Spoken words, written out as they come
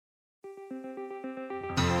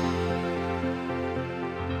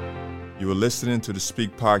You are listening to the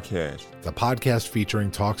Speak Podcast. The podcast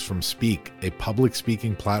featuring talks from Speak, a public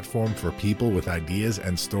speaking platform for people with ideas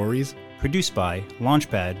and stories. Produced by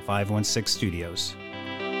Launchpad 516 Studios.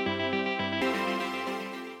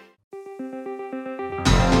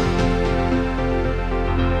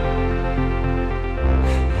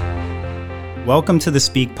 Welcome to the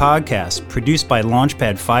Speak Podcast, produced by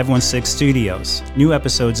Launchpad 516 Studios. New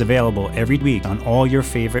episodes available every week on all your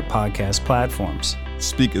favorite podcast platforms.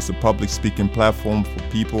 Speak is a public speaking platform for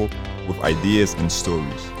people with ideas and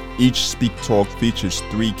stories. Each Speak Talk features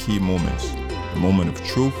three key moments: the moment of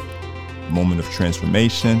truth, the moment of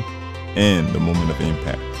transformation, and the moment of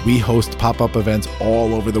impact. We host pop-up events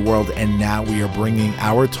all over the world, and now we are bringing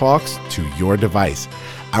our talks to your device.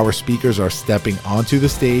 Our speakers are stepping onto the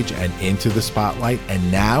stage and into the spotlight,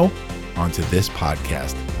 and now onto this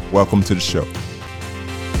podcast. Welcome to the show.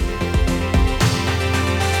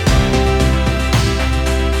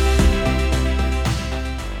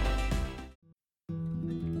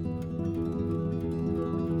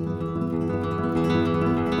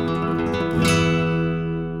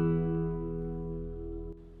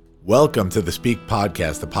 Welcome to the Speak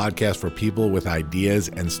Podcast, the podcast for people with ideas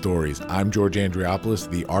and stories. I'm George Andriopoulos,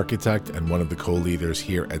 the architect and one of the co-leaders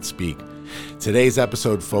here at Speak. Today's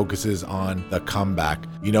episode focuses on the comeback.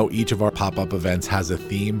 You know, each of our pop-up events has a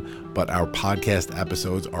theme, but our podcast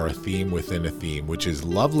episodes are a theme within a theme, which is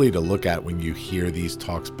lovely to look at when you hear these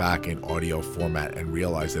talks back in audio format and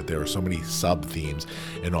realize that there are so many sub-themes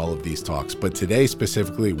in all of these talks. But today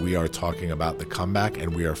specifically, we are talking about the comeback,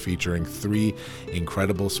 and we are featuring three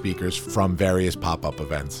incredible speakers from various pop-up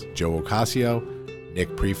events: Joe Ocasio,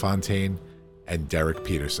 Nick Prefontaine, and Derek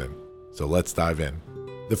Peterson. So let's dive in.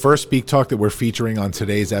 The first Speak Talk that we're featuring on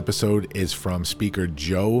today's episode is from speaker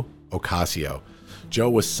Joe Ocasio. Joe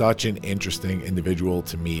was such an interesting individual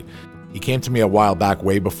to meet. He came to me a while back,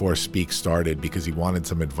 way before Speak started, because he wanted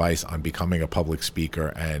some advice on becoming a public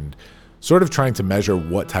speaker and sort of trying to measure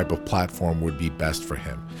what type of platform would be best for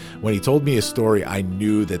him. When he told me his story, I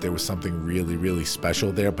knew that there was something really, really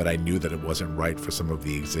special there, but I knew that it wasn't right for some of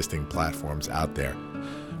the existing platforms out there.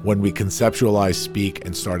 When we conceptualized Speak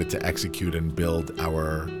and started to execute and build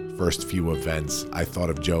our first few events, I thought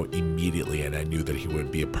of Joe immediately, and I knew that he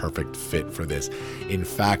would be a perfect fit for this. In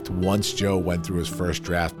fact, once Joe went through his first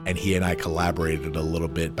draft and he and I collaborated a little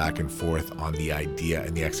bit back and forth on the idea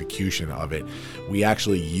and the execution of it, we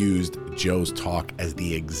actually used Joe's talk as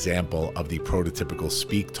the example of the prototypical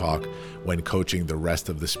Speak Talk when coaching the rest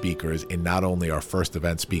of the speakers in not only our first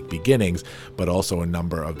event, Speak Beginnings, but also a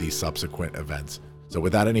number of these subsequent events. So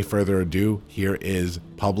without any further ado, here is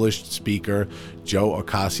published speaker Joe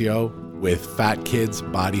Ocasio with Fat Kids,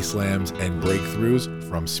 Body Slams, and Breakthroughs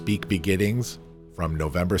from Speak Beginnings from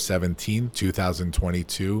November 17,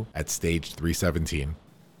 2022 at Stage 317.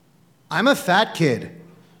 I'm a fat kid,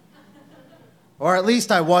 or at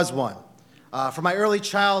least I was one. From my early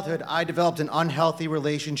childhood, I developed an unhealthy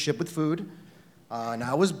relationship with food, and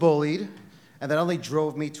I was bullied, and that only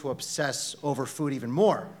drove me to obsess over food even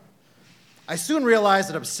more. I soon realized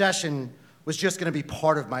that obsession was just going to be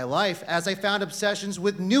part of my life, as I found obsessions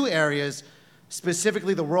with new areas,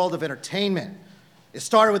 specifically the world of entertainment. It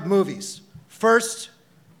started with movies. First,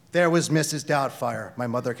 there was Mrs. Doubtfire, my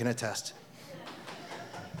mother can attest.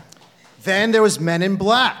 Then there was Men in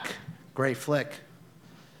Black, great flick.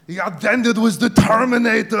 Yeah, then there was The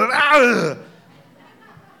Terminator. Ah!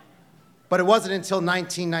 But it wasn't until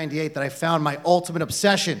 1998 that I found my ultimate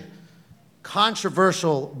obsession.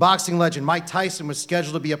 Controversial boxing legend Mike Tyson was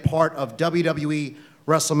scheduled to be a part of WWE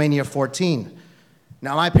WrestleMania 14.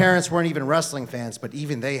 Now, my parents weren't even wrestling fans, but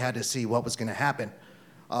even they had to see what was going to happen.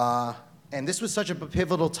 And this was such a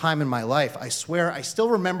pivotal time in my life. I swear, I still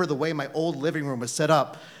remember the way my old living room was set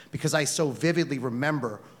up because I so vividly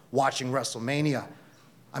remember watching WrestleMania.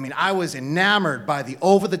 I mean, I was enamored by the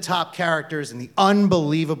over-the-top characters and the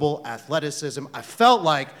unbelievable athleticism. I felt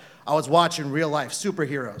like I was watching real-life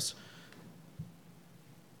superheroes.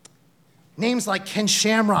 Names like Ken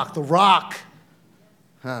Shamrock, The Rock.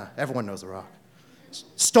 Everyone knows The Rock.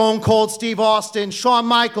 Stone Cold Steve Austin, Shawn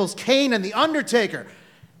Michaels, Kane, and The Undertaker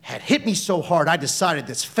had hit me so hard I decided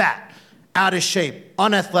this fat, out of shape,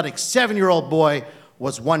 unathletic 7-year-old boy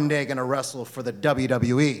was one day gonna wrestle for the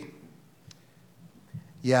WWE.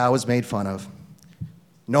 Yeah, I was made fun of.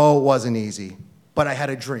 No, it wasn't easy, but I had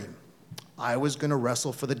a dream. I was gonna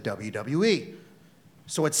wrestle for the WWE.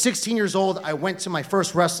 So at 16 years old, I went to my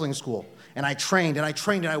first wrestling school, and I trained, and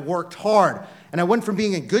I worked hard, and I went from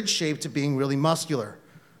being in good shape to being really muscular.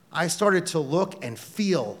 I started to look and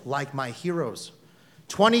feel like my heroes.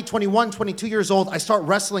 20, 21, 22 years old, I start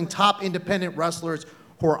wrestling top independent wrestlers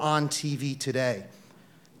who are on TV today.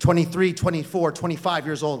 23, 24, 25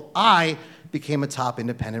 years old, I became a top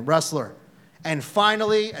independent wrestler. And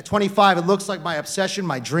finally, at 25, it looks like my obsession,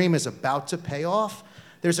 my dream is about to pay off.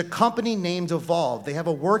 There's a company named Evolve. They have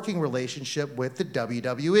a working relationship with the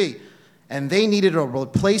WWE. And they needed a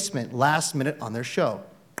replacement last minute on their show.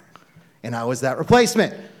 And I was that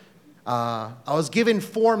replacement. I was given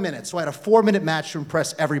 4 minutes, so I had a 4-minute match to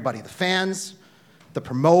impress everybody. The fans, the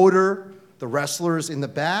promoter, the wrestlers in the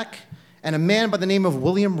back, and a man by the name of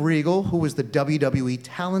William Regal, who was the WWE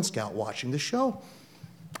talent scout watching the show.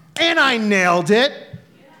 And I nailed it.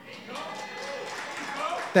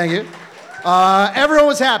 Thank you. Everyone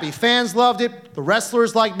was happy. Fans loved it. The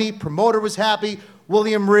wrestlers liked me. Promoter was happy.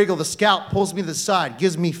 William Regal, the scout, pulls me to the side,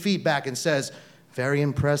 gives me feedback, and says, "Very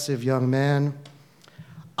impressive, young man."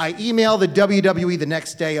 I emailed the WWE the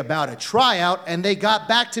next day about a tryout, and they got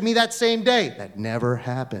back to me that same day. That never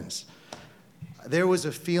happens. There was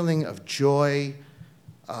a feeling of joy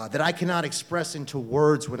that I cannot express into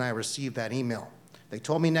words when I received that email. They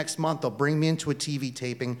told me next month they'll bring me into a TV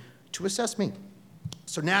taping to assess me.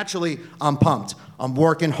 So naturally, I'm pumped. I'm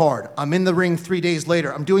working hard. I'm in the ring 3 days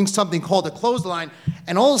later. I'm doing something called a clothesline,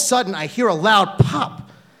 and all of a sudden I hear a loud pop,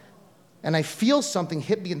 and I feel something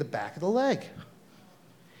hit me in the back of the leg.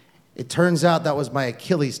 It turns out that was my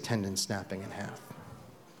Achilles tendon snapping in half.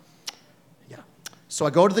 Yeah. So I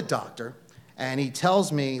go to the doctor, and he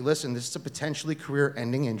tells me, listen, this is a potentially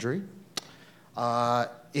career-ending injury.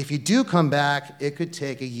 If you do come back, it could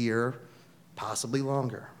take a year, possibly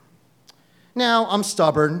longer. Now, I'm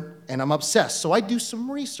stubborn, and I'm obsessed, so I do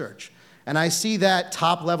some research, and I see that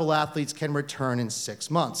top-level athletes can return in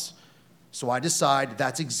 6 months. So I decide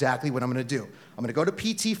that's exactly what I'm going to do. I'm going to go to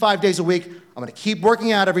PT 5 days a week. I'm going to keep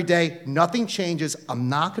working out every day. Nothing changes. I'm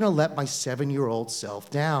not going to let my 7-year-old self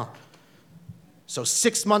down. So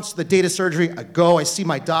 6 months to the date of surgery, I go, I see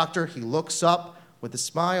my doctor. He looks up with a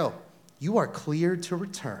smile. "You are cleared to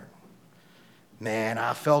return." Man,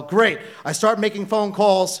 I felt great. I start making phone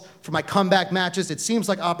calls for my comeback matches. It seems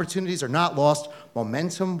like opportunities are not lost.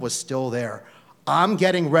 Momentum was still there. I'm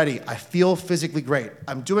getting ready. I feel physically great.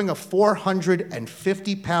 I'm doing a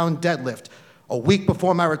 450-pound deadlift a week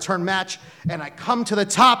before my return match, and I come to the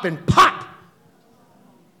top and pop!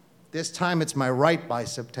 This time it's my right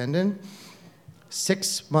bicep tendon.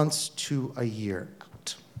 6 months to a year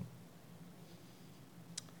out.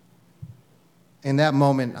 In that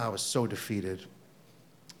moment, I was so defeated.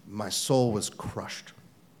 My soul was crushed.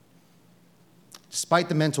 Despite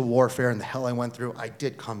the mental warfare and the hell I went through, I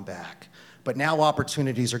did come back. But now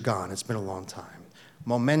opportunities are gone. It's been a long time.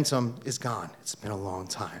 Momentum is gone. It's been a long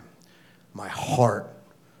time. My heart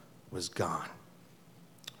was gone.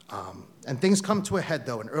 And things come to a head,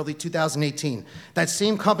 though, in early 2018. That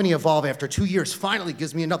same company, Evolve, after 2 years, finally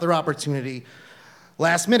gives me another opportunity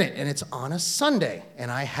last minute, and it's on a Sunday.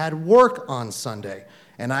 And I had work on Sunday.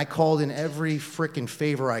 And I called in every frickin'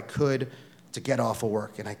 favor I could to get off of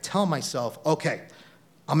work. And I tell myself, okay,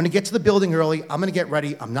 I'm going to get to the building early. I'm going to get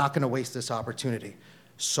ready. I'm not going to waste this opportunity.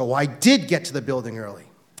 So I did get to the building early.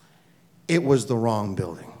 It was the wrong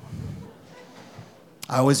building.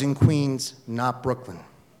 I was in Queens, not Brooklyn.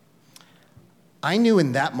 I knew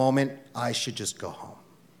in that moment I should just go home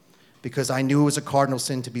because I knew it was a cardinal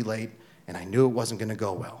sin to be late, and I knew it wasn't going to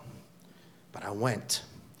go well. But I went,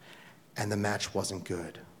 and the match wasn't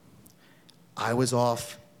good. I was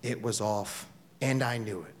off, it was off, and I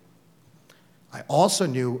knew it. I also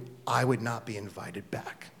knew I would not be invited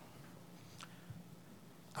back.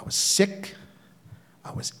 I was sick,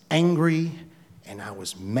 I was angry, and I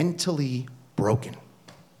was mentally broken.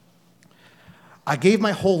 I gave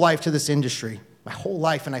my whole life to this industry, my whole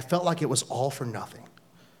life, and I felt like it was all for nothing.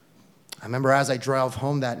 I remember as I drove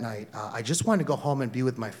home that night, I just wanted to go home and be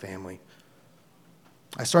with my family.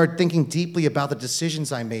 I started thinking deeply about the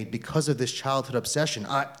decisions I made because of this childhood obsession.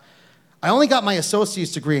 I only got my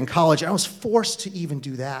associate's degree in college. I was forced to even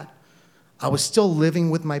do that. I was still living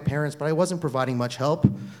with my parents, but I wasn't providing much help.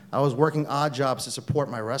 I was working odd jobs to support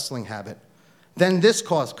my wrestling habit. Then this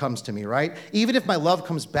cause comes to me, right? Even if my love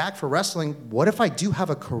comes back for wrestling, what if I do have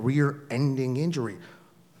a career-ending injury?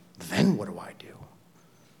 Then what do I do?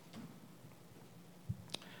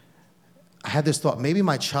 I had this thought, maybe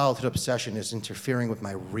my childhood obsession is interfering with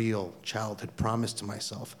my real childhood promise to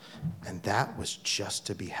myself, and that was just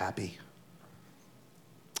to be happy.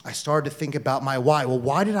 I started to think about my why. Well,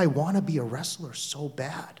 why did I want to be a wrestler so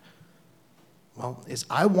bad? Well,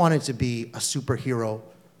 I wanted to be a superhero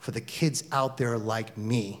for the kids out there like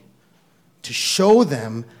me, to show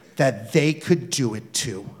them that they could do it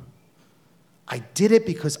too. I did it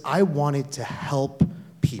because I wanted to help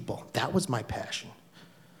people. That was my passion.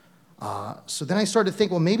 So then I started to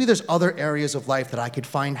think, well, maybe there's other areas of life that I could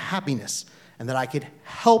find happiness and that I could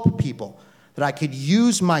help people, that I could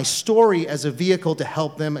use my story as a vehicle to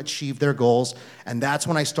help them achieve their goals. And that's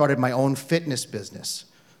when I started my own fitness business.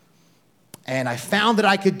 And I found that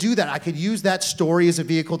I could do that. I could use that story as a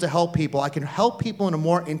vehicle to help people. I can help people in a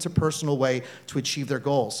more interpersonal way to achieve their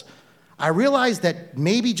goals. I realized that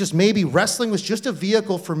maybe, just maybe, wrestling was just a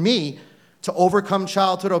vehicle for me to overcome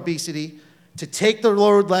childhood obesity, to take the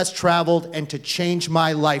road less traveled, and to change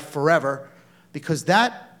my life forever, because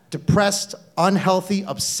that depressed, unhealthy,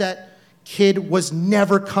 upset kid was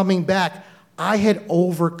never coming back. I had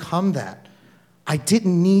overcome that. I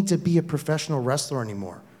didn't need to be a professional wrestler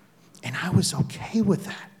anymore. And I was okay with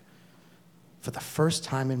that for the first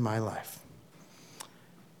time in my life.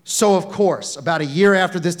 So, of course, about a year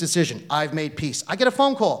after this decision, I've made peace. I get a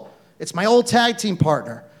phone call. It's my old tag team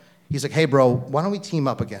partner. He's like, hey, bro, why don't we team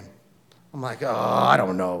up again? I'm like, oh, I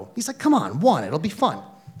don't know. He's like, come on, one, it'll be fun.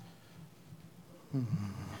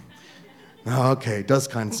 Okay, it does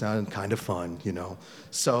kind of sound kind of fun, you know.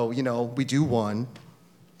 So, you know, we do one.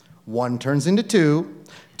 One turns into two.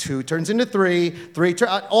 Two turns into three.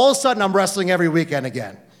 All of a sudden, I'm wrestling every weekend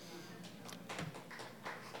again.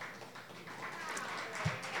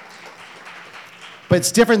 But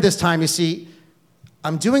it's different this time, you see.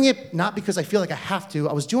 I'm doing it not because I feel like I have to.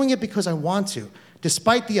 I was doing it because I want to.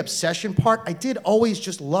 Despite the obsession part, I did always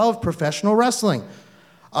just love professional wrestling.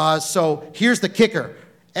 So here's the kicker.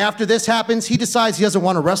 After this happens, he decides he doesn't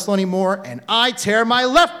want to wrestle anymore, and I tear my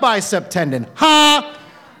left bicep tendon. Ha!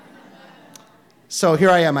 So here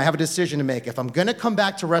I am. I have a decision to make. If I'm going to come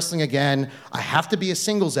back to wrestling again, I have to be a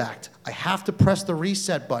singles act. I have to press the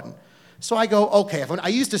reset button. So I go, okay, I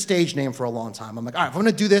used a stage name for a long time. I'm like, all right, if I'm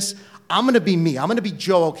going to do this, I'm going to be me. I'm going to be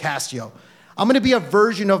Joe Ocasio. I'm going to be a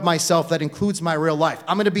version of myself that includes my real life.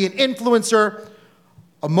 I'm going to be an influencer,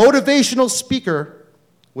 a motivational speaker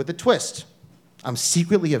with a twist. I'm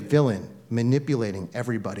secretly a villain manipulating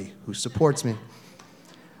everybody who supports me.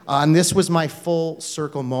 And this was my full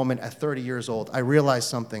circle moment at 30 years old. I realized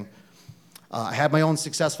something. I had my own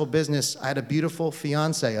successful business. I had a beautiful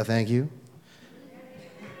fiance, thank you.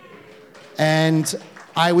 And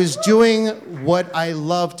I was doing what I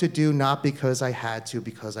love to do, not because I had to,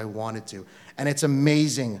 because I wanted to. And it's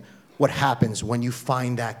amazing what happens when you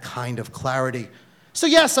find that kind of clarity. So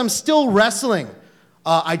yes, I'm still wrestling.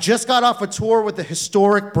 I just got off a tour with a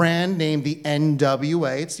historic brand named the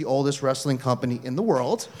NWA. It's the oldest wrestling company in the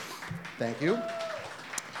world. Thank you.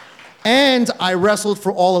 And I wrestled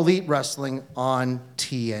for All Elite Wrestling on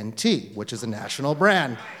TNT, which is a national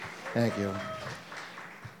brand. Thank you.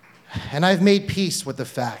 And I've made peace with the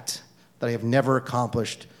fact that I have never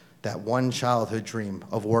accomplished that one childhood dream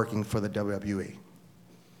of working for the WWE.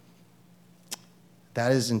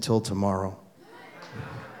 That is until tomorrow,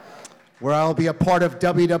 where I'll be a part of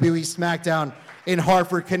WWE SmackDown in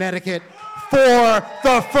Hartford, Connecticut for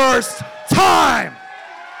the first time.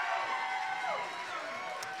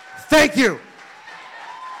 Thank you.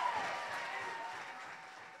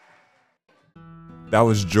 That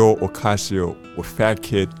was Joe Ocasio with Fat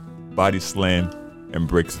Kid, Body Slam, and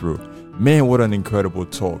Breakthrough. Man, what an incredible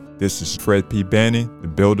talk. This is Fred P. Banning, the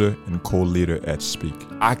builder and co-leader at Speak.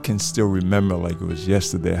 I can still remember like it was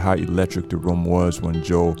yesterday how electric the room was when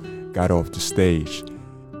Joe got off the stage.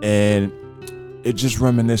 And it just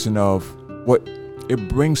reminiscent of what it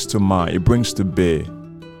brings to mind, it brings to bear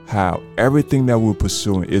how everything that we're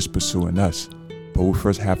pursuing is pursuing us, but we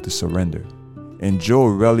first have to surrender. And Joe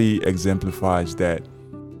really exemplifies that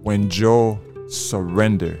when Joe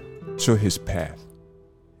surrendered to his path,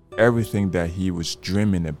 everything that he was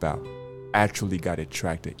dreaming about actually got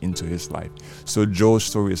attracted into his life. So Joe's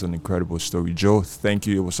story is an incredible story. Joe, thank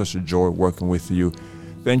you. It was such a joy working with you.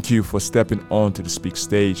 Thank you for stepping onto the Speak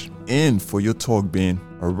stage and for your talk being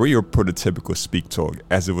a real prototypical Speak talk.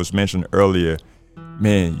 As it was mentioned earlier,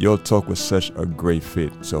 man, your talk was such a great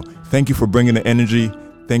fit. So thank you for bringing the energy.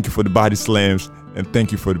 Thank you for the body slams, and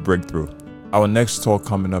thank you for the breakthrough. Our next talk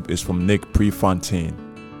coming up is from Nick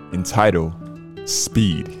Prefontaine, entitled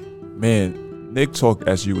Speed. Man, Nick talk,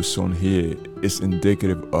 as you will soon hear, is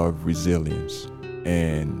indicative of resilience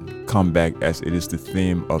and comeback, as it is the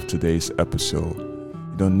theme of today's episode.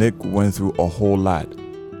 You know, Nick went through a whole lot,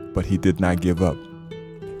 but he did not give up.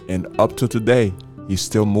 And up to today, he's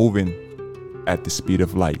still moving at the speed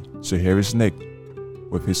of light. So here is Nick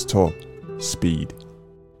with his talk, Speed.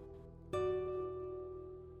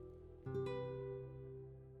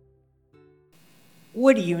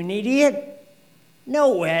 What are you, an idiot?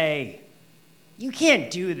 No way. You can't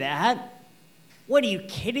do that. What, are you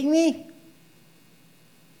kidding me?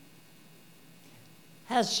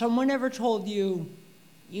 Has someone ever told you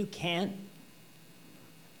You can't.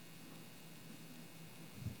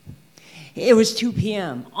 It was 2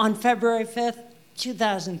 p.m. on February 5th,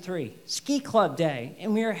 2003, ski club day,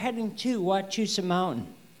 and we were heading to Wachusett Mountain.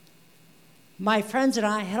 My friends and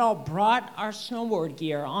I had all brought our snowboard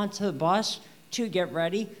gear onto the bus to get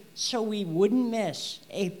ready so we wouldn't miss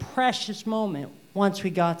a precious moment once we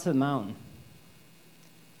got to the mountain.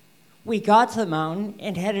 We got to the mountain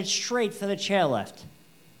and headed straight for the chairlift.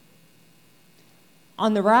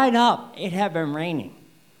 On the ride up, it had been raining.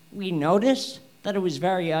 We noticed that it was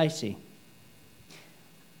very icy.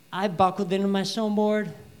 I buckled into my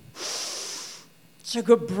snowboard, took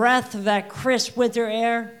a breath of that crisp winter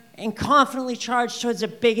air, and confidently charged towards the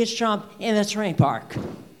biggest jump in the terrain park.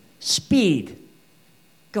 Speed.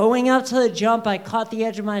 Going up to the jump, I caught the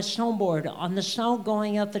edge of my snowboard on the snow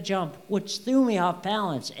going up the jump, which threw me off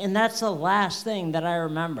balance, and that's the last thing that I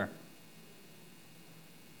remember.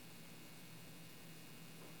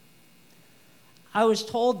 I was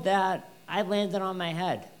told that I landed on my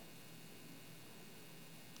head.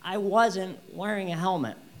 I wasn't wearing a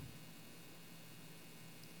helmet.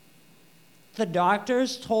 The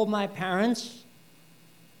doctors told my parents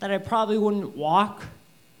that I probably wouldn't walk,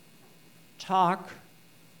 talk,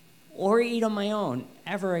 or eat on my own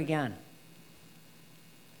ever again.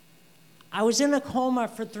 I was in a coma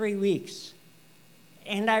for 3 weeks,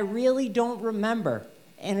 and I really don't remember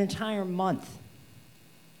an entire month.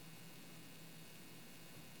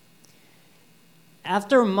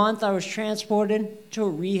 After a month, I was transported to a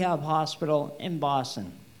rehab hospital in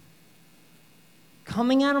Boston.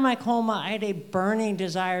 Coming out of my coma, I had a burning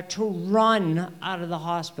desire to run out of the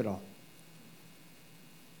hospital,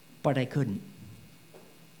 but I couldn't.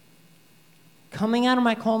 Coming out of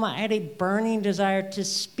my coma, I had a burning desire to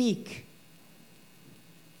speak,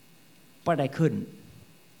 but I couldn't.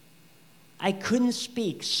 I couldn't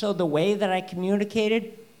speak, so the way that I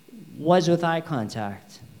communicated was with eye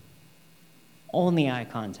contact. Only eye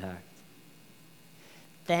contact.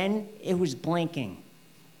 Then it was blinking.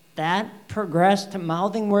 That progressed to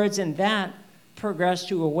mouthing words, and that progressed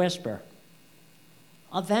to a whisper.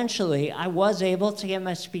 Eventually, I was able to get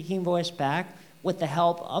my speaking voice back with the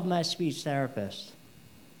help of my speech therapist.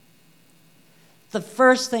 The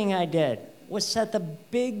first thing I did was set the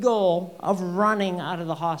big goal of running out of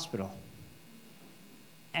the hospital.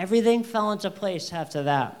 Everything fell into place after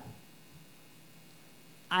that.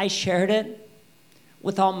 I shared it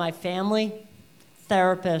with all my family,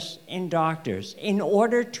 therapists, and doctors. In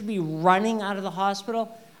order to be running out of the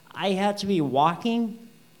hospital, I had to be walking,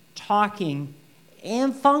 talking,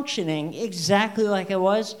 and functioning exactly like I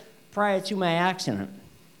was prior to my accident.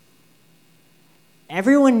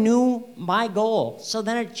 Everyone knew my goal, so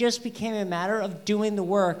then it just became a matter of doing the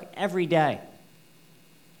work every day.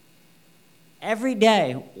 Every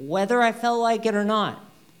day, whether I felt like it or not,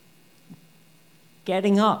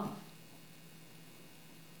 getting up,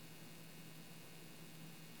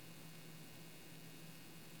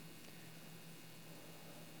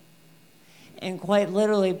 and quite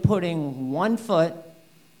literally putting one foot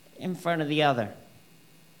in front of the other,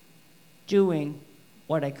 doing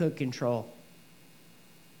what I could control.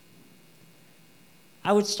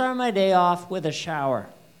 I would start my day off with a shower.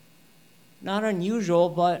 Not unusual,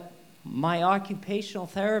 but my occupational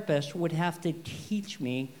therapist would have to teach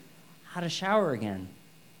me how to shower again.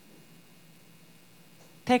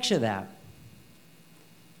 Picture that.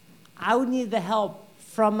 I would need the help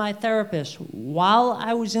from my therapist while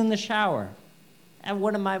I was in the shower at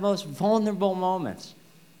one of my most vulnerable moments.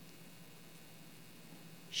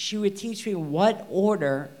 She would teach me what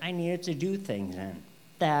order I needed to do things in.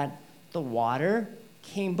 That the water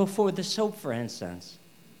came before the soap, for instance.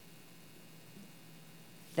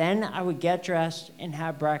 Then I would get dressed and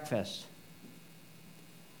have breakfast.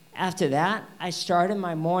 After that, I started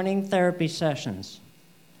my morning therapy sessions.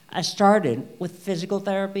 I started with physical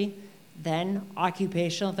therapy, then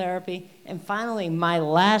occupational therapy, and finally, my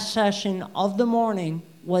last session of the morning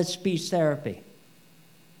was speech therapy.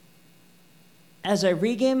 As I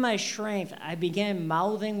regained my strength, I began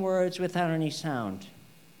mouthing words without any sound.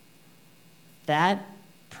 That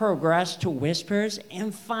progressed to whispers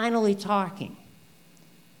and finally talking.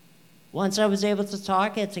 Once I was able to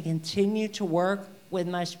talk, I had to continue to work with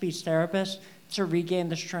my speech therapist to regain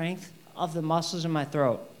the strength of the muscles in my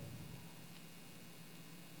throat.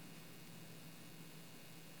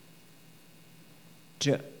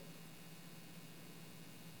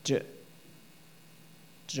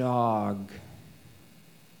 Dog.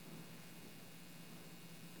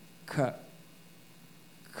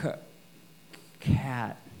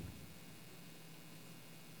 Cat.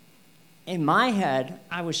 In my head,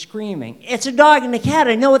 I was screaming, "It's a dog and a cat,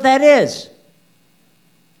 I know what that is."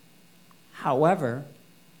 However,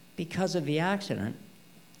 because of the accident,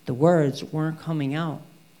 the words weren't coming out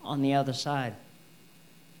on the other side.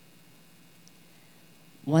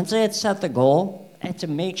 Once I had set the goal, I had to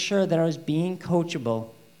make sure that I was being coachable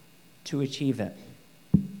to achieve it.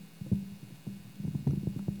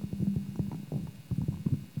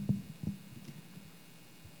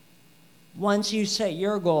 Once you set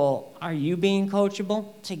your goal, are you being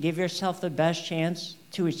coachable to give yourself the best chance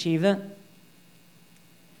to achieve it?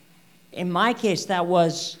 In my case, that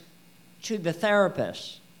was to the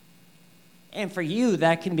therapist. And for you,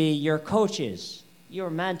 that can be your coaches, your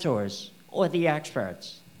mentors, or the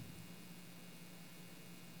experts.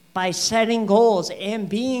 By setting goals and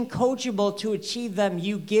being coachable to achieve them,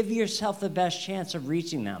 you give yourself the best chance of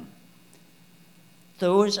reaching them.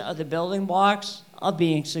 Those are the building blocks of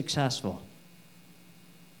being successful.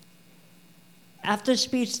 After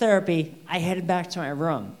speech therapy, I headed back to my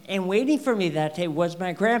room, and waiting for me that day was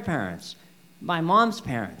my grandparents, my mom's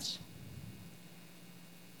parents.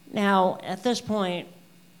 Now, at this point,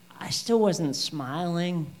 I still wasn't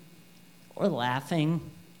smiling or laughing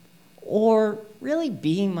or really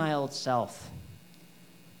being my old self.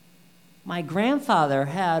 My grandfather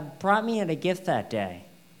had brought me in a gift that day,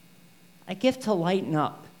 a gift to lighten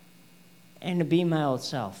up and to be my old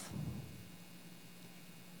self.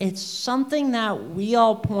 It's something that we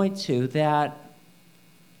all point to that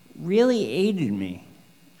really aided me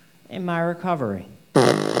in my recovery.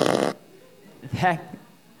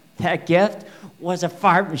 That gift was a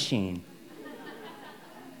fart machine.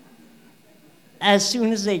 As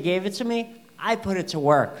soon as they gave it to me, I put it to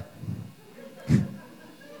work.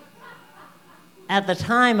 At the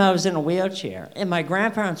time, I was in a wheelchair, and my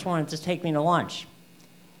grandparents wanted to take me to lunch.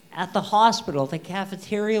 At the hospital, the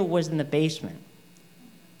cafeteria was in the basement.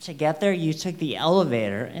 To get there, you took the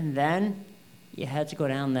elevator, and then you had to go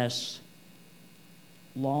down this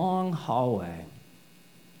long hallway.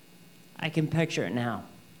 I can picture it now.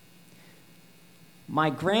 My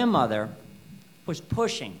grandmother was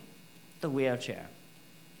pushing the wheelchair.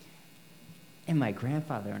 And my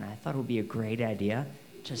grandfather and I thought it would be a great idea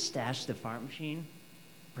to stash the fart machine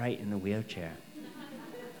right in the wheelchair.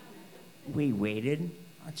 We waited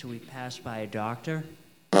until we passed by a doctor.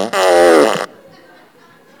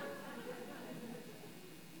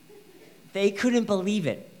 They couldn't believe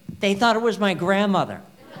it. They thought it was my grandmother.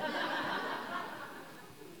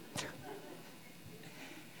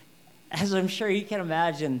 As I'm sure you can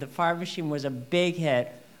imagine, the fart machine was a big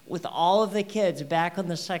hit with all of the kids back on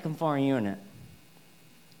the second floor unit.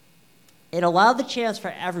 It allowed the chance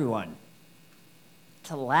for everyone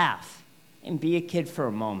to laugh and be a kid for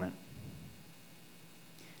a moment.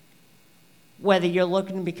 Whether you're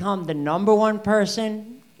looking to become the number one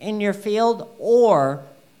person in your field or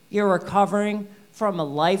you're recovering from a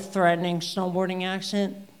life-threatening snowboarding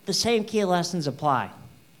accident, the same key lessons apply.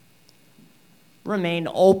 Remain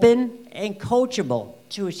open and coachable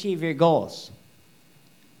to achieve your goals.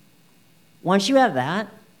 Once you have that,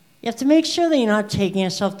 you have to make sure that you're not taking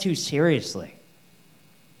yourself too seriously.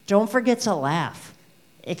 Don't forget to laugh.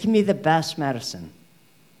 It can be the best medicine.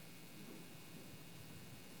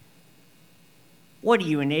 What are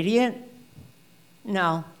you, an idiot?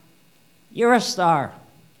 No, you're a star.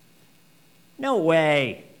 No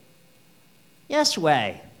way. Yes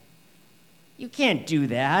way. You can't do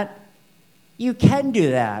that. You can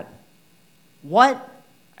do that. What?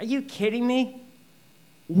 Are you kidding me?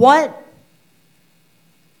 What?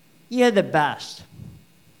 You're the best.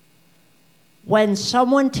 When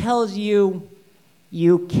someone tells you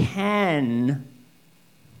you can,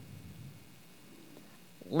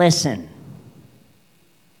 listen.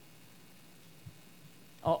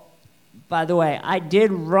 Oh, by the way, I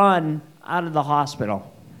did run out of the hospital.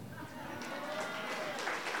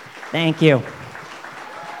 Thank you.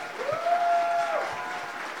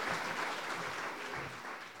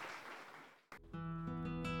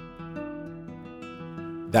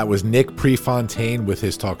 That was Nick Prefontaine with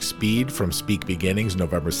his talk Speed from Speak Beginnings,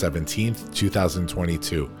 November 17th,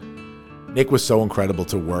 2022. Nick was so incredible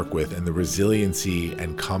to work with, and the resiliency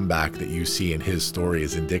and comeback that you see in his story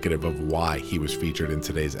is indicative of why he was featured in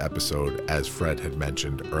today's episode, as Fred had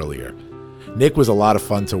mentioned earlier. Nick was a lot of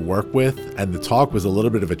fun to work with, and the talk was a little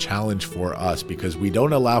bit of a challenge for us because we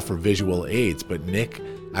don't allow for visual aids, but Nick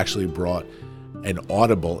actually brought an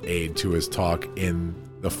audible aid to his talk in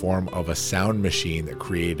the form of a sound machine that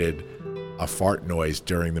created a fart noise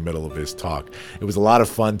during the middle of his talk. It was a lot of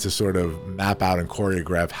fun to sort of map out and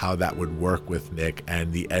choreograph how that would work with Nick,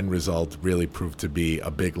 and the end result really proved to be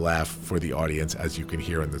a big laugh for the audience, as you can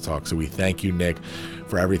hear in the talk. So we thank you, Nick,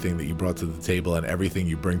 for everything that you brought to the table and everything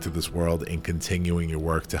you bring to this world in continuing your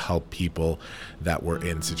work to help people that were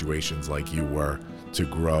in situations like you were to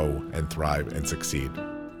grow and thrive and succeed.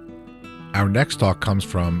 Our next talk comes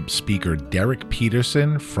from speaker Derek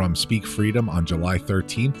Peterson from Speak Freedom on July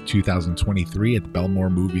 13th, 2023 at the Belmore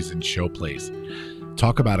Movies and Showplace.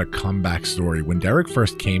 Talk about a comeback story. When Derek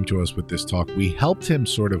first came to us with this talk, we helped him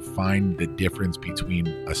sort of find the difference between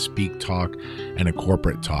a speak talk and a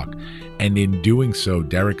corporate talk. And in doing so,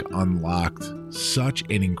 Derek unlocked such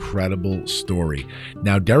an incredible story.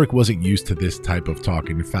 Now, Derek wasn't used to this type of talk.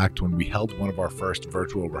 And in fact, when we held one of our first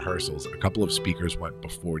virtual rehearsals, a couple of speakers went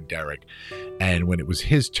before Derek. And when it was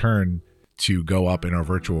his turn to go up in our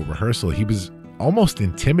virtual rehearsal, he was almost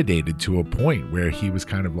intimidated to a point where he was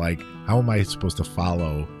kind of like, how am I supposed to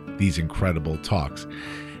follow these incredible talks?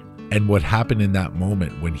 And what happened in that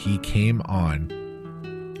moment when he came on,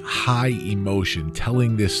 high emotion,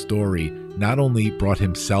 telling this story, not only brought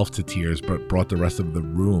himself to tears, but brought the rest of the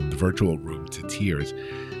room, the virtual room, to tears.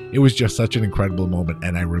 It was just such an incredible moment.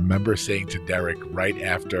 And I remember saying to Derek right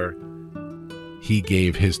after he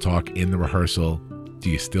gave his talk in the rehearsal, do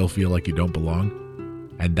you still feel like you don't belong?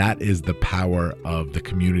 And that is the power of the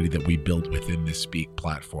community that we build within this Speak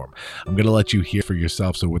platform. I'm going to let you hear for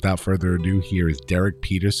yourself. So without further ado, here is Derek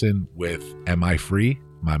Peterson with Am I Free?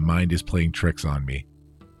 My Mind is Playing Tricks on Me.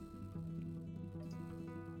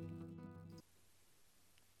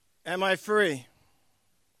 Am I free?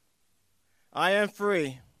 I am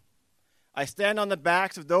free. I stand on the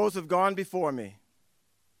backs of those who have gone before me.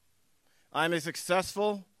 I am a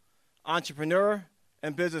successful entrepreneur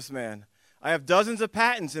and businessman. I have dozens of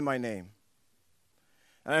patents in my name,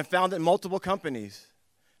 and I've founded multiple companies.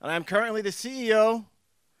 And I am currently the CEO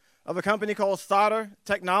of a company called Solder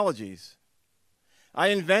Technologies. I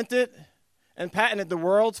invented and patented the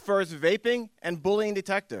world's first vaping and bullying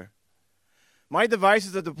detector. My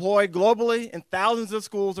devices are deployed globally in thousands of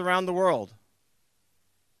schools around the world.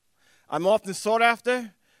 I'm often sought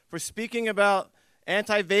after for speaking about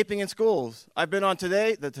anti-vaping in schools. I've been on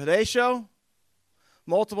the Today Show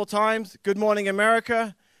multiple times, Good Morning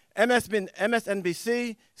America,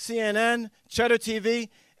 MSNBC, CNN, Cheddar TV,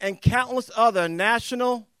 and countless other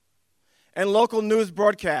national and local news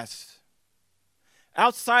broadcasts.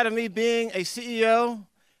 Outside of me being a CEO/nerd,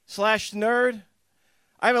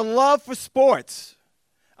 I have a love for sports.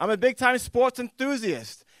 I'm a big-time sports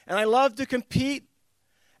enthusiast, and I love to compete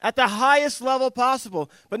at the highest level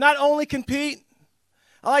possible. But not only compete,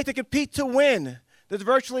 I like to compete to win. There's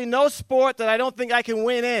virtually no sport that I don't think I can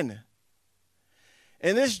win in.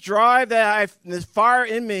 And this drive this fire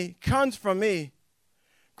in me comes from me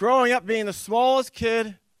growing up being the smallest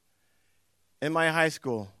kid in my high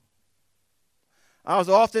school. I was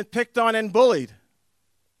often picked on and bullied.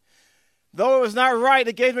 Though it was not right,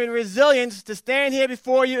 it gave me the resilience to stand here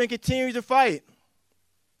before you and continue to fight.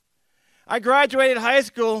 I graduated high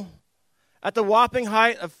school at the whopping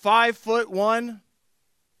height of 5'1"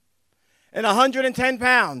 and 110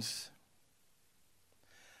 pounds.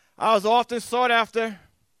 I was often sought after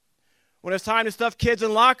when it's time to stuff kids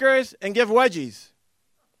in lockers and give wedgies.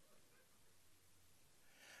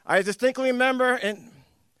 I distinctly remember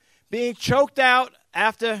being choked out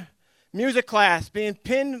after music class, being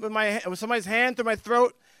pinned with somebody's hand through my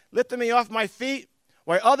throat, lifting me off my feet,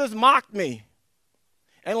 while others mocked me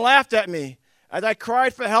and laughed at me as I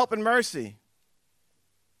cried for help and mercy.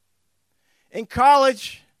 In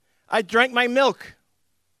college, I drank my milk,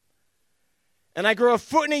 and I grew a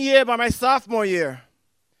foot in a year by my sophomore year,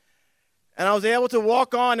 and I was able to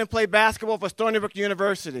walk on and play basketball for Stony Brook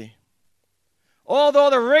University. Although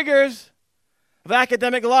the rigors of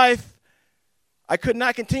academic life, I could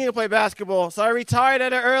not continue to play basketball, so I retired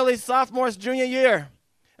at an early junior year,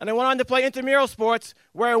 and I went on to play intramural sports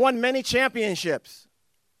where I won many championships.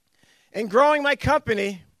 In growing my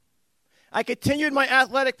company, I continued my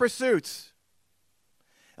athletic pursuits.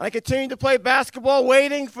 I continued to play basketball,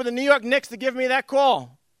 waiting for the New York Knicks to give me that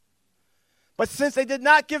call. But since they did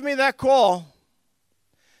not give me that call,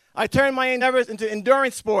 I turned my endeavors into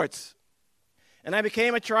endurance sports, and I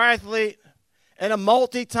became a triathlete and a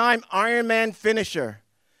multi-time Ironman finisher.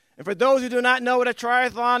 And for those who do not know what a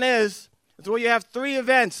triathlon is, it's where you have 3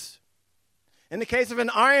 events. In the case of an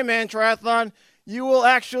Ironman triathlon, you will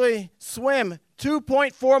actually swim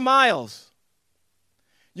 2.4 miles.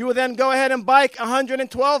 You will then go ahead and bike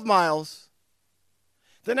 112 miles.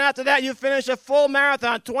 Then after that, you finish a full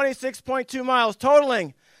marathon, 26.2 miles,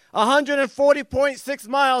 totaling 140.6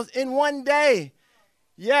 miles in one day.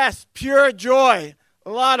 Yes, pure joy. A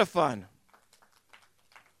lot of fun.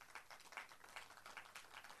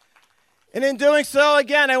 And in doing so,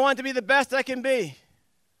 again, I want to be the best I can be.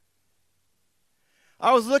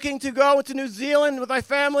 I was looking to go to New Zealand with my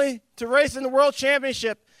family to race in the World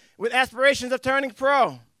Championship with aspirations of turning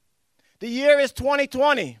pro. The year is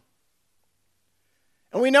 2020.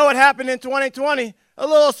 And we know what happened in 2020. A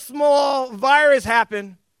little small virus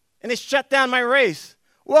happened, and it shut down my race.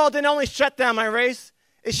 Well, it didn't only shut down my race,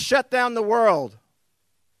 it shut down the world.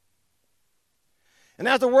 And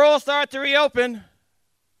as the world started to reopen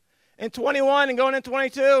in 21 and going into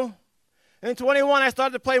 22, and in 21 I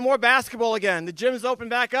started to play more basketball again. The gyms opened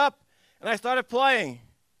back up, and I started playing.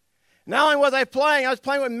 Not only was I playing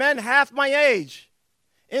with men half my age,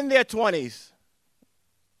 in their 20s,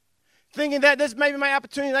 thinking that this may be my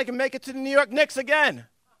opportunity, I can make it to the New York Knicks again.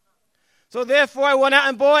 So therefore, I went out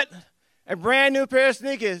and bought a brand new pair of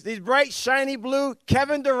sneakers, these bright, shiny blue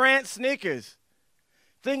Kevin Durant sneakers,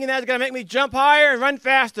 thinking that was going to make me jump higher and run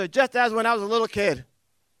faster, just as when I was a little kid.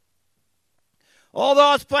 Although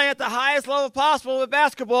I was playing at the highest level possible with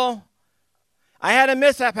basketball, I had a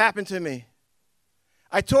mishap happen to me.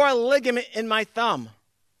 I tore a ligament in my thumb.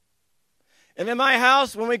 And in my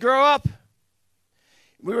house, when we grow up,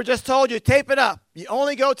 we were just told you tape it up. You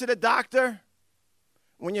only go to the doctor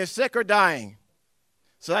when you're sick or dying.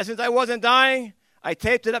 So since I wasn't dying, I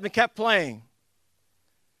taped it up and kept playing.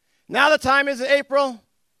 Now the time is April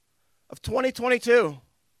of 2022.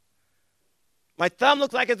 My thumb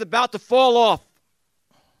looks like it's about to fall off.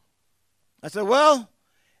 I said, well,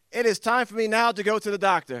 it is time for me now to go to the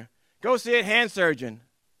doctor. Go see a hand surgeon.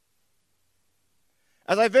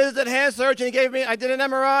 As I visited the hand surgeon, I did an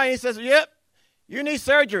MRI, and he says, yep, you need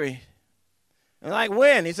surgery. And I'm like,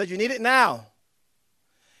 when? He said, you need it now.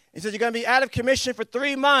 He said, you're going to be out of commission for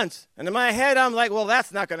 3 months. And in my head, I'm like, well,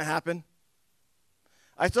 that's not going to happen.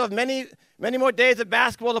 I still have many, many more days of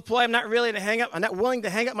basketball to play. I'm not willing to hang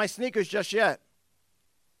up my sneakers just yet.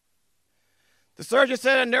 The surgeon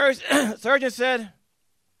said,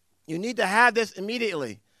 you need to have this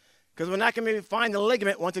immediately, because we're not going to find the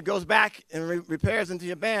ligament once it goes back and repairs into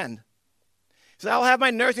your band. He said, I'll have my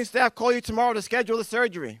nursing staff call you tomorrow to schedule the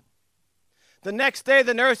surgery. The next day,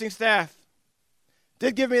 the nursing staff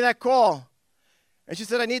did give me that call. And she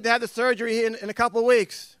said, I need to have the surgery in a couple of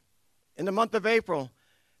weeks, in the month of April.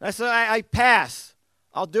 And I said, I pass.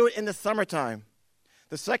 I'll do it in the summertime.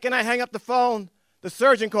 The second I hang up the phone, the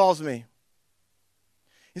surgeon calls me.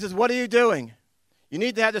 He says, what are you doing? You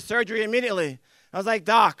need to have the surgery immediately. I was like,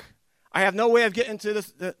 Doc, I have no way of getting to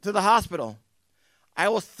the hospital. I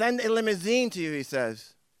will send a limousine to you, he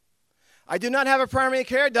says. I do not have a primary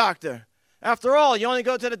care doctor. After all, you only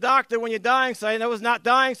go to the doctor when you're dying, so I was not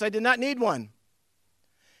dying, so I did not need one. He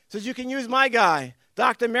says, you can use my guy,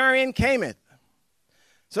 Dr. Marion Kameth. I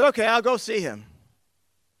said, okay, I'll go see him.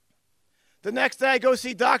 The next day, I go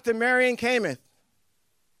see Dr. Marion Kameth.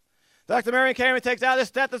 Dr. Marion Kameth takes out his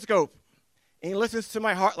stethoscope, and he listens to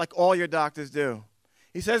my heart like all your doctors do.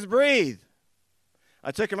 He says, breathe.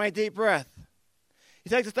 I took my deep breath. He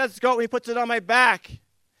takes the stethoscope and he puts it on my back,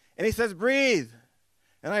 and he says, breathe.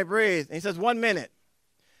 And I breathe. And he says, 1 minute.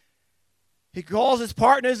 He calls his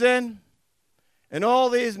partners in, and all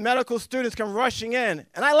these medical students come rushing in.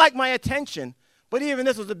 And I like my attention, but even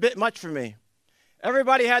this was a bit much for me.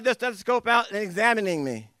 Everybody had their stethoscope out and examining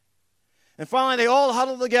me. And finally, they all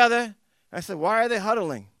huddled together. I said, why are they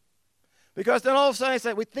huddling? Because then all of a sudden, I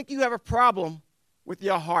said, we think you have a problem with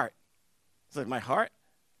your heart. I said, my heart?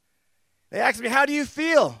 They asked me, how do you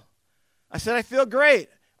feel? I said, I feel great.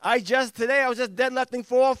 Today I was just deadlifting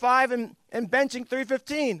 405 and benching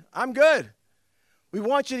 315. I'm good. We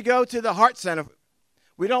want you to go to the heart center.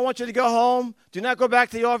 We don't want you to go home. Do not go back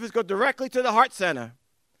to the office. Go directly to the heart center.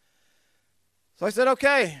 So I said,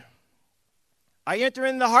 okay. I enter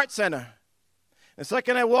in the heart center. The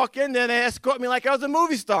second I walk in there, they escort me like I was a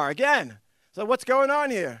movie star again. So what's going on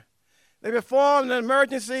here? They performed an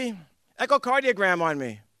emergency echocardiogram on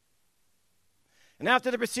me. And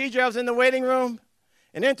after the procedure, I was in the waiting room,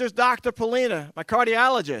 and enters Dr. Polina, my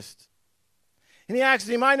cardiologist. And he asks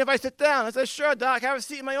me, mind if I sit down? I said, sure, Doc, have a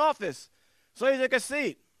seat in my office. So he took a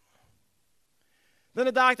seat. Then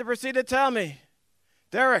the doctor proceeded to tell me,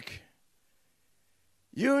 Derek,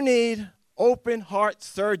 you need open heart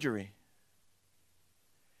surgery.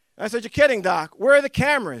 And I said, you're kidding, Doc. Where are the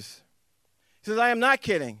cameras? He says, I am not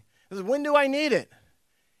kidding. He says, when do I need it?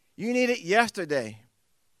 You need it yesterday.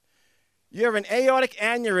 You have an aortic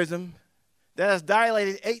aneurysm that has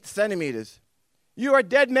dilated 8 centimeters. You are a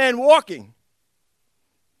dead man walking.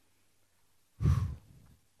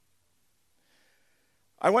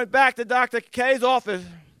 I went back to Dr. K's office.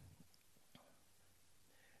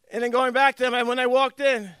 And then going back to him, and when I walked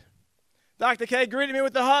in, Dr. K greeted me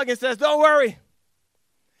with a hug and says, "Don't worry,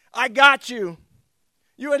 I got you.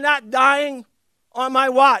 You are not dying on my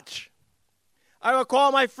watch. I will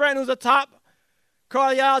call my friend who's a top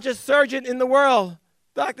cardiologist surgeon in the world,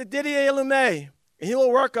 Dr. Didier Lumet, and he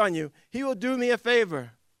will work on you. He will do me a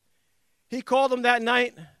favor." He called him that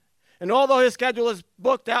night, and although his schedule is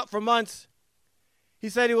booked out for months, he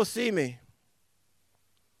said he will see me.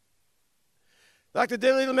 Dr.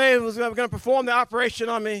 Didier Lumet was going to perform the operation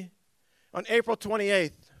on me on April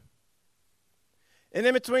 28th. And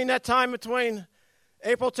in between that time, between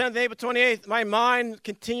April 10th and April 28th, my mind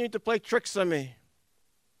continued to play tricks on me.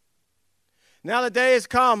 Now the day has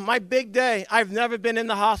come, my big day. I've never been in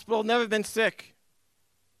the hospital, never been sick.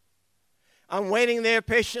 I'm waiting there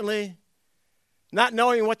patiently, not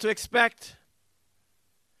knowing what to expect.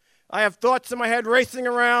 I have thoughts in my head racing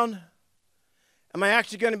around. Am I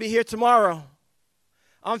actually going to be here tomorrow?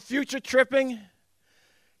 I'm future tripping,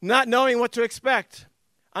 not knowing what to expect.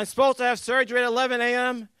 I'm supposed to have surgery at 11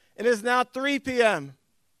 a.m. It is now 3 p.m.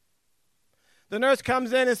 The nurse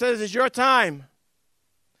comes in and says, "It's your time."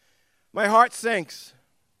 My heart sinks.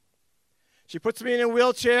 She puts me in a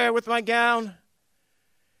wheelchair with my gown,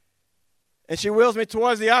 and she wheels me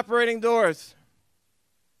towards the operating doors.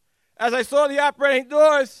 As I saw the operating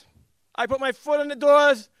doors, I put my foot on the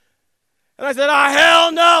doors, and I said, "Oh,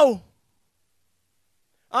 hell no!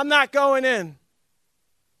 I'm not going in."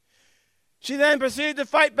 She then proceeded to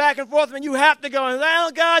fight back and forth with me. "You have to go in." I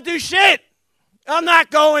don't gotta do shit. I'm not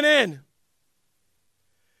going in.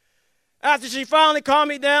 After she finally calmed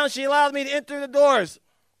me down, she allowed me to enter the doors.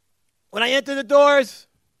 When I entered the doors,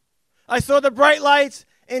 I saw the bright lights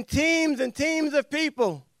and teams of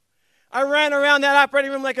people. I ran around that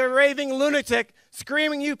operating room like a raving lunatic,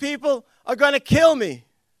 screaming, "You people are going to kill me."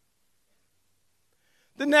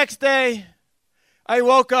 The next day, I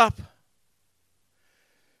woke up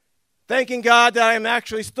thanking God that I am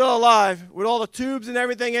actually still alive with all the tubes and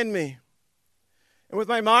everything in me. And with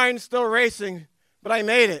my mind still racing, but I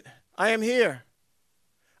made it. I am here.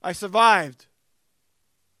 I survived.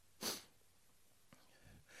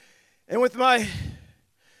 And with my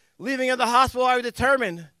leaving of the hospital, I was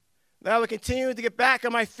determined that I would continue to get back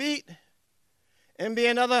on my feet and be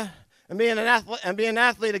an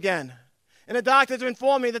athlete again. And the doctors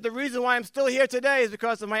informed me that the reason why I'm still here today is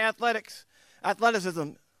because of my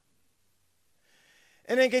athleticism.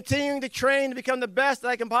 And in continuing to train to become the best that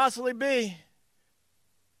I can possibly be,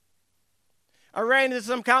 I ran into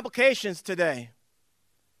some complications today.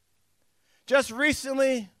 Just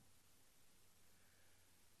recently,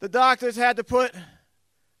 the doctors had to put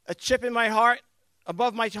a chip in my heart,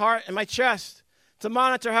 above my heart and my chest, to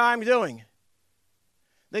monitor how I'm doing.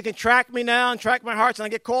 They can track me now and track my heart, and I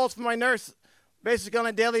get calls from my nurse basically on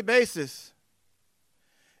a daily basis.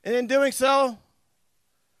 And in doing so,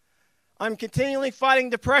 I'm continually fighting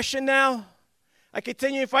depression now. I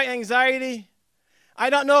continue to fight anxiety. I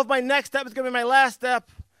don't know if my next step is going to be my last step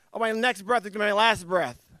or my next breath is going to be my last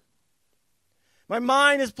breath. My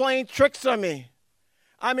mind is playing tricks on me.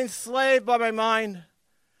 I'm enslaved by my mind.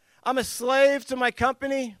 I'm a slave to my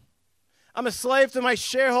company. I'm a slave to my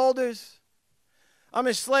shareholders. I'm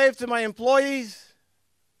a slave to my employees.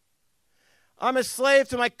 I'm a slave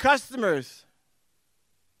to my customers.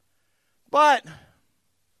 But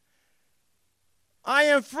I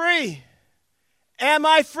am free. Am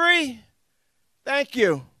I free? Thank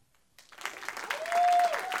you.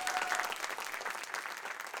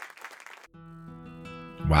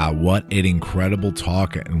 Wow, what an incredible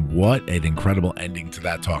talk and what an incredible ending to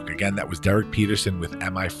that talk. Again, that was Derek Peterson with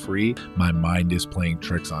Am I Free? My Mind is Playing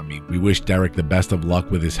Tricks on Me. We wish Derek the best of luck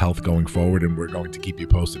with his health going forward, and we're going to keep you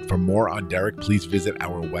posted. For more on Derek, please visit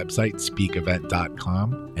our website,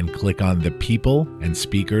 speakevent.com, and click on the people and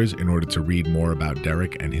speakers in order to read more about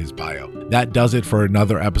Derek and his bio. That does it for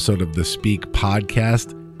another episode of the Speak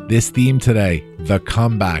Podcast. This theme today, the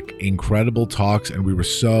comeback, incredible talks, and we were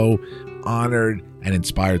so honored and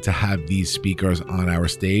inspired to have these speakers on our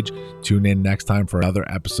stage. Tune in next time for another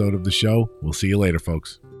episode of the show. We'll see you later,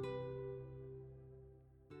 folks.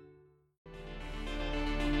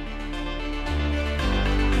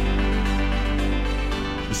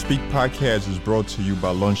 The Speak Podcast is brought to you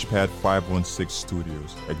by Launchpad 516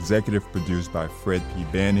 Studios. Executive produced by Fred P.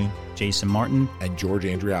 Banning, Jason Martin, and George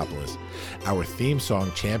Andriopoulos. Our theme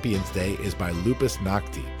song, Champions Day, is by Lupus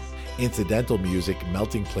Nocti. Incidental music,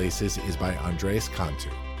 Melting Places, is by Andreas Cantu.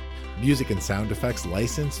 Music and sound effects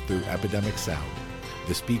licensed through Epidemic Sound.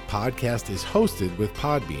 The Speak Podcast is hosted with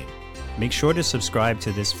Podbean. Make sure to subscribe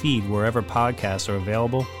to this feed wherever podcasts are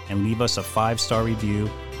available and leave us a 5-star review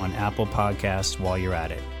on Apple Podcasts while you're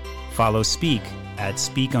at it. Follow Speak at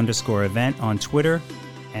Speak_event on Twitter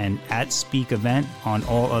and at Speak Event on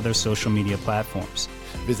all other social media platforms.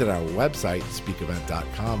 Visit our website,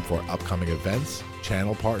 speakevent.com, for upcoming events,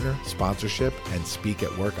 channel partner, sponsorship, and Speak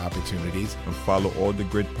at Work opportunities. And follow all the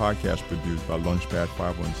great podcasts produced by Launchpad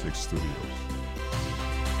 516 Studios.